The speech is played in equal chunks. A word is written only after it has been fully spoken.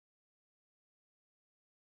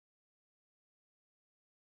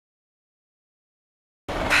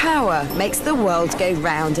Power makes the world go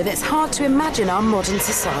round, and it's hard to imagine our modern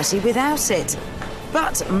society without it.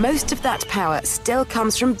 But most of that power still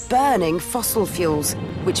comes from burning fossil fuels,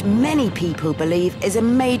 which many people believe is a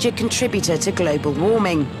major contributor to global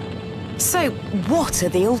warming. So, what are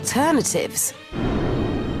the alternatives?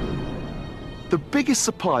 The biggest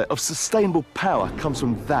supply of sustainable power comes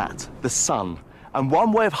from the sun. And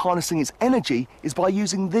one way of harnessing its energy is by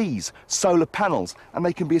using these solar panels, and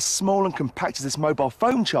they can be as small and compact as this mobile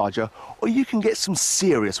phone charger, or you can get some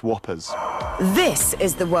serious whoppers. This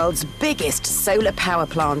is the world's biggest solar power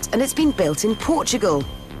plant, and it's been built in Portugal.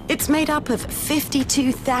 It's made up of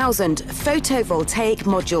 52,000 photovoltaic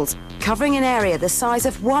modules, covering an area the size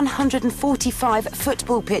of 145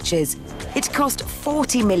 football pitches. It cost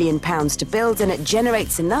 £40 million to build, and it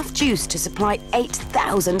generates enough juice to supply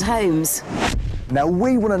 8,000 homes. Now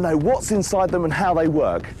we want to know what's inside them and how they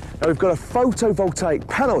work. Now we've got a photovoltaic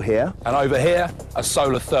panel here. And over here, a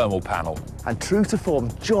solar thermal panel. And true to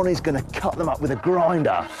form, Johnny's going to cut them up with a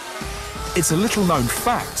grinder. It's a little-known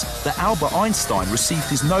fact that Albert Einstein received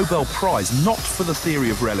his Nobel Prize not for the theory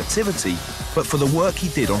of relativity, but for the work he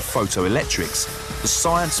did on photoelectrics, the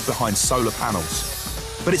science behind solar panels.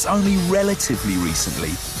 But it's only relatively recently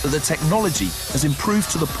that the technology has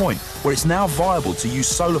improved to the point where it's now viable to use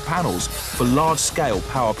solar panels for large-scale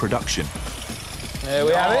power production. There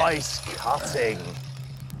we have it. Nice cutting.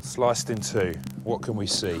 Sliced in two. What can we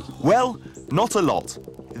see? Well, not a lot.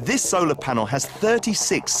 This solar panel has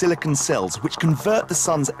 36 silicon cells which convert the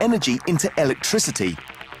sun's energy into electricity.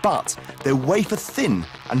 But they're wafer thin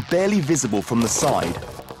and barely visible from the side.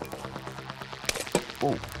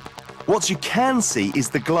 Ooh. What you can see is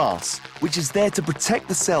the glass, which is there to protect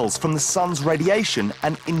the cells from the sun's radiation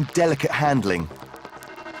and indelicate handling.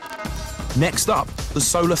 Next up, the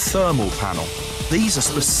solar thermal panel. These are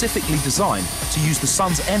specifically designed to use the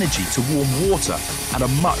sun's energy to warm water at a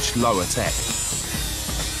much lower tech.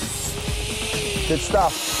 Good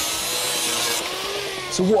stuff.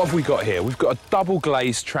 So what have we got here? We've got a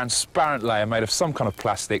double-glazed, transparent layer made of some kind of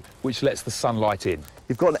plastic which lets the sunlight in.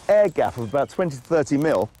 You've got an air gap of about 20 to 30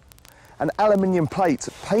 mil, an aluminium plate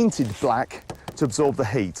painted black to absorb the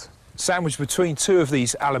heat. Sandwiched between two of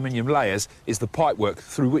these aluminium layers is the pipework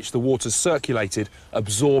through which the water's circulated,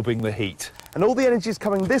 absorbing the heat. And all the energy is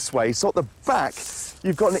coming this way, so at the back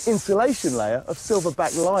you've got an insulation layer of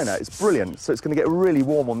silver-back liner. It's brilliant, so it's going to get really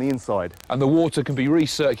warm on the inside. And the water can be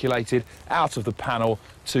recirculated out of the panel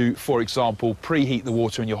to, for example, preheat the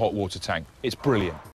water in your hot water tank. It's brilliant.